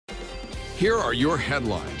Here are your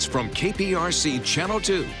headlines from KPRC Channel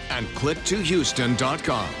 2 and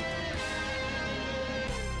click2houston.com.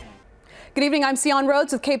 Good evening, I'm Sion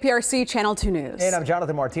Rhodes with KPRC Channel 2 News. And I'm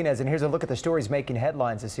Jonathan Martinez, and here's a look at the stories making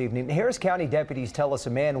headlines this evening. Harris County deputies tell us a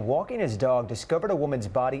man walking his dog discovered a woman's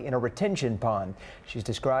body in a retention pond. She's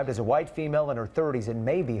described as a white female in her 30s and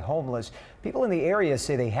may be homeless. People in the area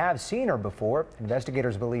say they have seen her before.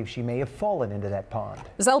 Investigators believe she may have fallen into that pond.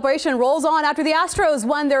 The celebration rolls on after the Astros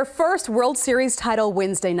won their first World Series title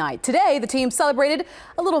Wednesday night. Today, the team celebrated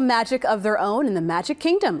a little magic of their own in the Magic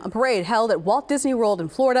Kingdom, a parade held at Walt Disney World in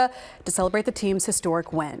Florida to celebrate the team's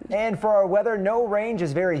historic win. And for our weather, no rain,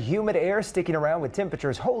 just very humid air sticking around with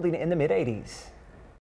temperatures holding in the mid-80s.